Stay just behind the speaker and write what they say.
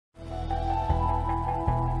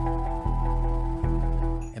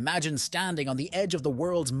Imagine standing on the edge of the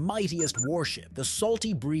world's mightiest warship, the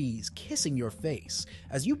salty breeze kissing your face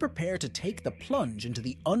as you prepare to take the plunge into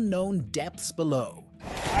the unknown depths below.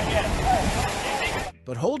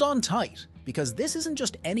 But hold on tight, because this isn't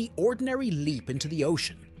just any ordinary leap into the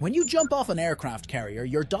ocean. When you jump off an aircraft carrier,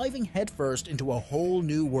 you're diving headfirst into a whole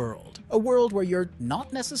new world. A world where you're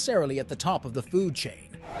not necessarily at the top of the food chain.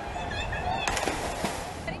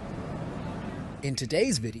 In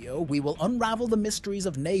today's video, we will unravel the mysteries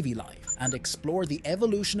of Navy life and explore the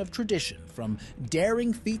evolution of tradition from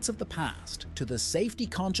daring feats of the past to the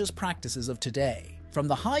safety-conscious practices of today. From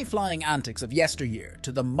the high-flying antics of yesteryear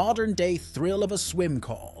to the modern-day thrill of a swim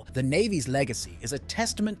call, the Navy's legacy is a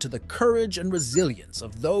testament to the courage and resilience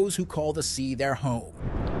of those who call the sea their home.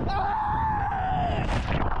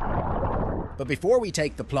 But before we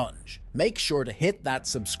take the plunge, make sure to hit that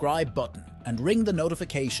subscribe button and ring the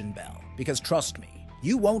notification bell, because trust me,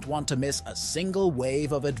 you won't want to miss a single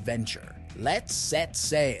wave of adventure. Let's set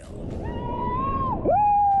sail!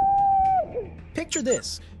 Picture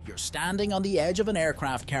this, you're standing on the edge of an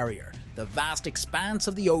aircraft carrier, the vast expanse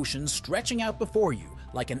of the ocean stretching out before you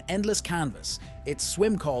like an endless canvas. It's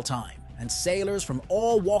swim call time, and sailors from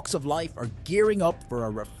all walks of life are gearing up for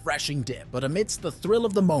a refreshing dip. But amidst the thrill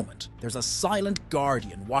of the moment, there's a silent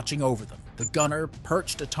guardian watching over them, the gunner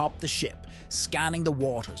perched atop the ship, scanning the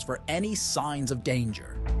waters for any signs of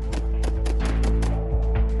danger.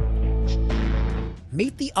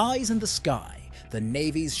 Meet the eyes in the sky, the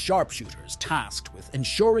Navy's sharpshooters tasked with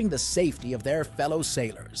ensuring the safety of their fellow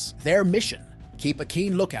sailors. Their mission: keep a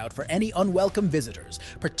keen lookout for any unwelcome visitors,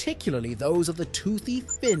 particularly those of the toothy,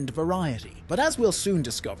 finned variety. But as we'll soon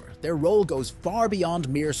discover, their role goes far beyond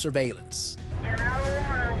mere surveillance. Get out of the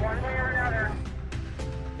water, one way or another.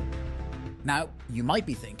 Now, you might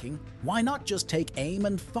be thinking, why not just take aim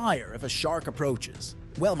and fire if a shark approaches?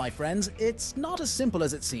 Well, my friends, it's not as simple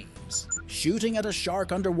as it seems. Shooting at a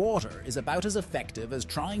shark underwater is about as effective as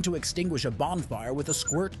trying to extinguish a bonfire with a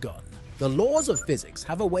squirt gun. The laws of physics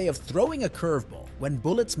have a way of throwing a curveball when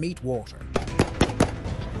bullets meet water.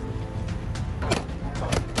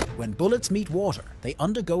 When bullets meet water, they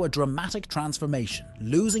undergo a dramatic transformation,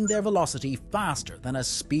 losing their velocity faster than a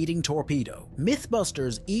speeding torpedo.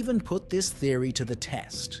 Mythbusters even put this theory to the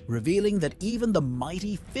test, revealing that even the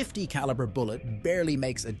mighty .50 caliber bullet barely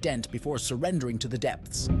makes a dent before surrendering to the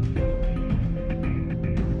depths.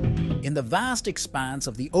 In the vast expanse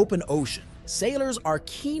of the open ocean, sailors are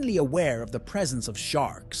keenly aware of the presence of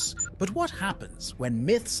sharks. But what happens when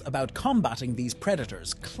myths about combating these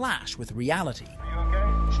predators clash with reality?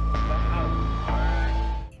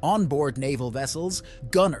 On board naval vessels,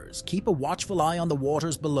 gunners keep a watchful eye on the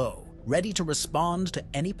waters below, ready to respond to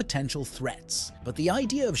any potential threats. But the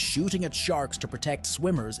idea of shooting at sharks to protect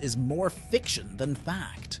swimmers is more fiction than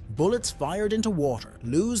fact. Bullets fired into water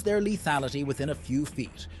lose their lethality within a few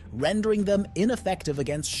feet, rendering them ineffective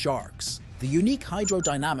against sharks. The unique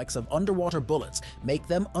hydrodynamics of underwater bullets make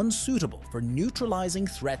them unsuitable for neutralizing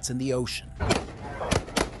threats in the ocean.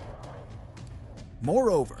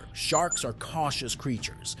 Moreover, sharks are cautious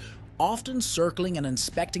creatures, often circling and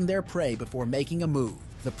inspecting their prey before making a move.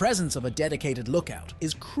 The presence of a dedicated lookout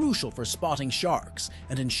is crucial for spotting sharks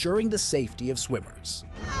and ensuring the safety of swimmers.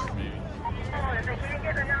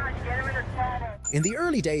 In the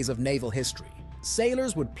early days of naval history,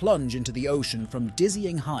 sailors would plunge into the ocean from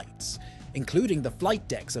dizzying heights, including the flight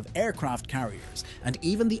decks of aircraft carriers and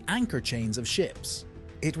even the anchor chains of ships.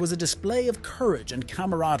 It was a display of courage and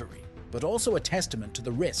camaraderie, but also a testament to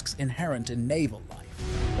the risks inherent in naval life.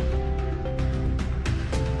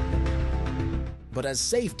 But as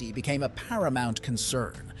safety became a paramount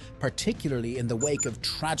concern, particularly in the wake of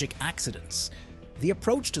tragic accidents, the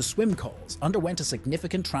approach to swim calls underwent a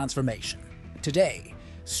significant transformation. Today,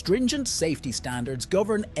 stringent safety standards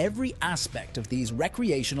govern every aspect of these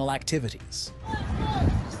recreational activities.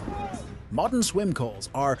 Modern swim calls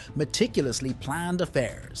are meticulously planned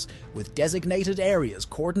affairs, with designated areas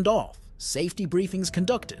cordoned off, safety briefings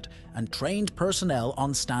conducted, and trained personnel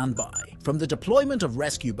on standby. From the deployment of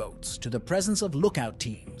rescue boats to the presence of lookout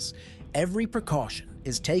teams, every precaution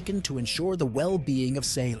is taken to ensure the well-being of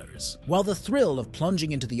sailors. While the thrill of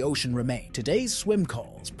plunging into the ocean remains, today's swim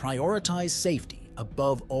calls prioritize safety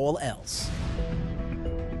above all else.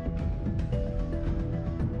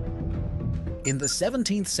 In the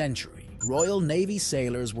 17th century, Royal Navy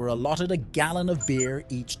sailors were allotted a gallon of beer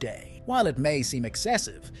each day. While it may seem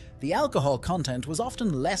excessive, the alcohol content was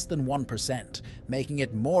often less than 1%, making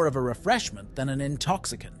it more of a refreshment than an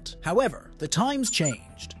intoxicant. However, the times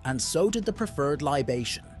changed, and so did the preferred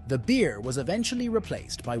libation. The beer was eventually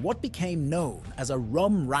replaced by what became known as a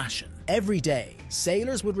rum ration. Every day,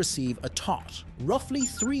 sailors would receive a tot, roughly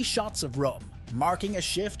 3 shots of rum, marking a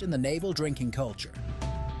shift in the naval drinking culture.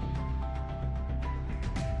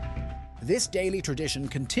 This daily tradition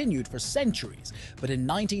continued for centuries, but in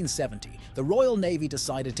 1970, the Royal Navy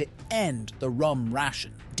decided to end the rum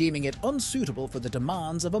ration, deeming it unsuitable for the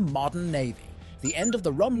demands of a modern navy. The end of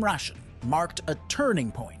the rum ration marked a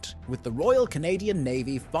turning point, with the Royal Canadian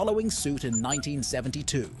Navy following suit in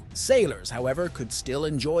 1972. Sailors, however, could still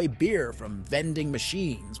enjoy beer from vending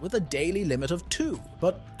machines with a daily limit of 2.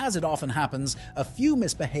 But as it often happens, a few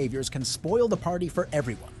misbehaviors can spoil the party for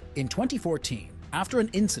everyone. In 2014, after an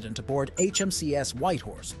incident aboard HMCS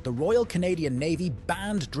Whitehorse, the Royal Canadian Navy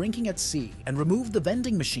banned drinking at sea and removed the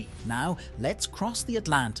vending machine. Now, let's cross the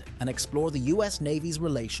Atlantic and explore the US Navy's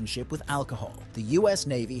relationship with alcohol. The US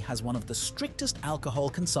Navy has one of the strictest alcohol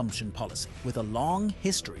consumption policy, with a long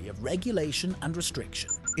history of regulation and restriction.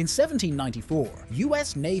 In 1794,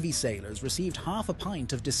 US Navy sailors received half a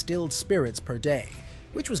pint of distilled spirits per day,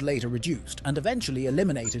 which was later reduced and eventually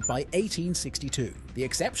eliminated by 1862. The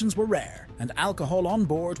exceptions were rare, and alcohol on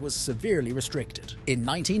board was severely restricted. In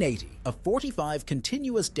 1980, a 45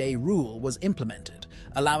 continuous day rule was implemented,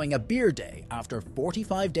 allowing a beer day after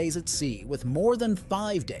 45 days at sea with more than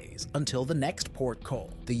 5 days until the next port call.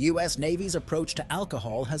 The US Navy's approach to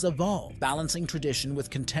alcohol has evolved, balancing tradition with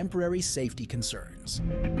contemporary safety concerns.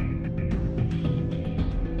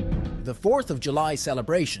 The 4th of July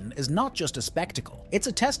celebration is not just a spectacle, it's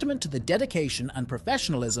a testament to the dedication and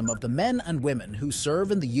professionalism of the men and women who serve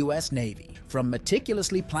in the US Navy. From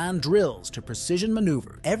meticulously planned drills to precision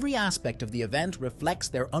maneuvers, every aspect of the event reflects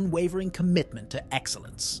their unwavering commitment to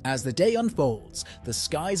excellence. As the day unfolds, the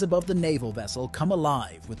skies above the naval vessel come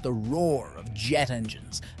alive with the roar of jet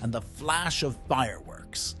engines and the flash of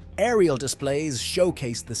fireworks. Aerial displays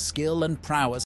showcase the skill and prowess